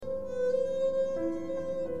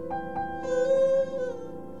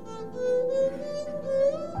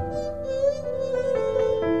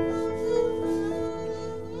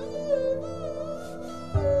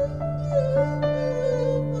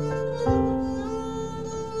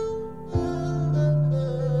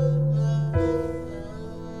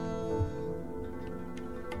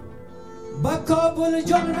کابل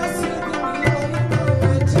جان رسیدیم یاری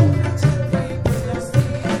نامه چتری چتری گل هستی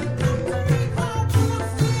دکتری کابل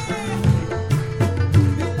هستی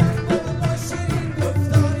بلند بالا شیرین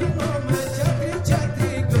گفتاری نامه چتری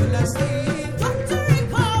چتری گل هستی دکتری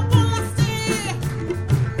کابل هستی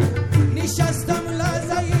نشستم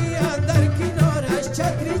لحظه‌ای اندر کنارش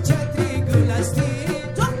چتری چتری گل هستی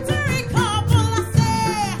دکتری کابل هستی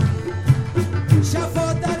شفا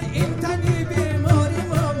در این تنی بیماری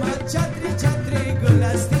مامد چتری چتری گل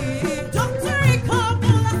هستی دکتری کابل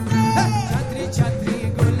هستی چتری چتری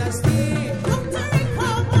گل هستی دکتری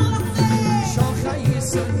کابل هستی شاخه‌ی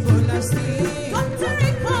سنبل هستی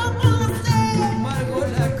دکتری کابل هستی مرگ و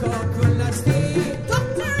لکا گل هستی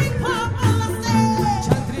دکتری کابل هستی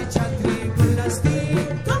چتری چتری گل هستی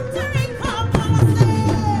دکتری کابل هستی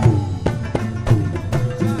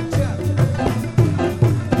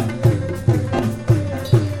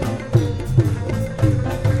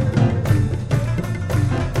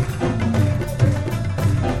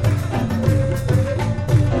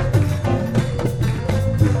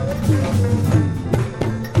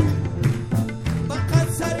فقط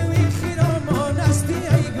سروی خیرامان هستی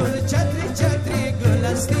ای گل چتری چتری گل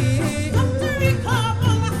هستی دکتری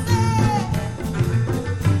کابل هستی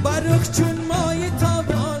برخ چون مای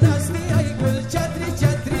تابان هستی ای گل چتری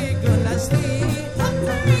چتری گل هستی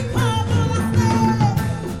دکتری کابل هستی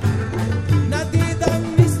ندیدم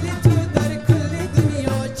مثل تو در کل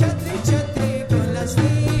دنیا چتری چتری گل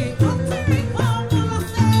هستی دکتری کابل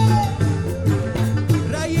هستی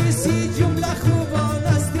رئیسی جمله خوبان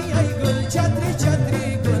هستی ای گل چتری چتری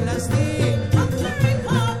گل هستی دکتری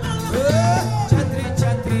کابل هستی چتری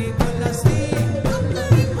چتری گل هستی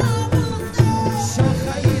دکتری کابل هستی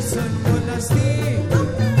شاخه‌ی سنبل هستی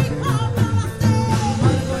دکتری کابل هستی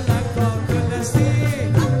مرگ و لکا گل هستی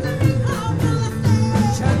دکتری کابل هستی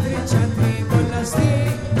چتری چتری گل هستی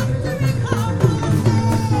دکتری کابل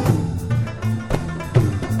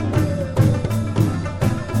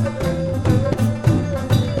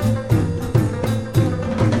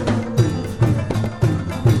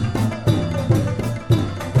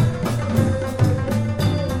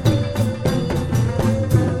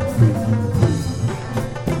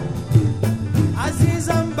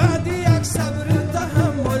عزیزم بعد یک صبر و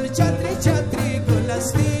تحمل چتری چتری گل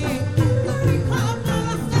هستی دکتری کابل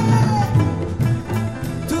هستی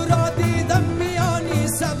تو را دیدم میانی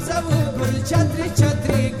سبزه و گل چتری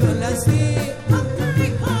چتری گل هستی دکتری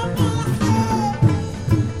کابل هستی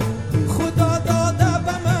خدا داده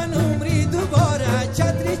به من عمری دوباره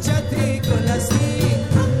چتری چتری گل هستی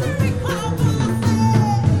دکتری کابل هستی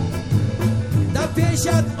در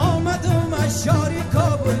پیشت آمدم از شهر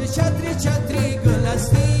کابل چتری چتری گل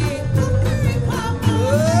هستی دکتری کابل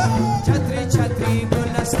چتری چتری گل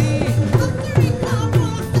هستی دکتری کابل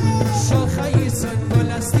هستی شاخه‌ی سنبل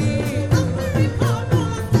هستی دکتری کابل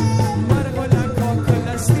هستی مرگ و لکا گل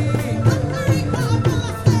هستی دکتری کابل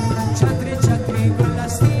هستی چتری چتری گل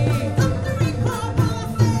هستی دکتری کابل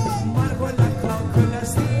هستی مرگ و لکا گل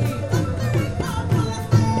هستی دکتری کابل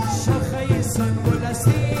هستی شاخه‌ی سنبل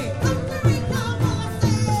هستی دکتری کابل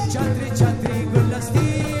هستی چتری چتری گل هستی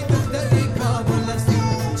دکتری کابل هستی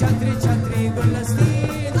چتری چتری گل هستی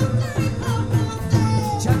دکتری کابل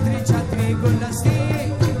هستی چتری چتری گل هستی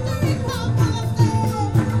دکتری کابل هستی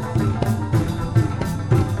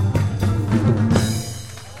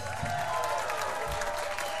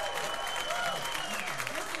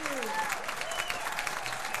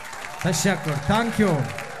تشکر.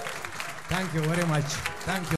 Thank you very much. Thank you.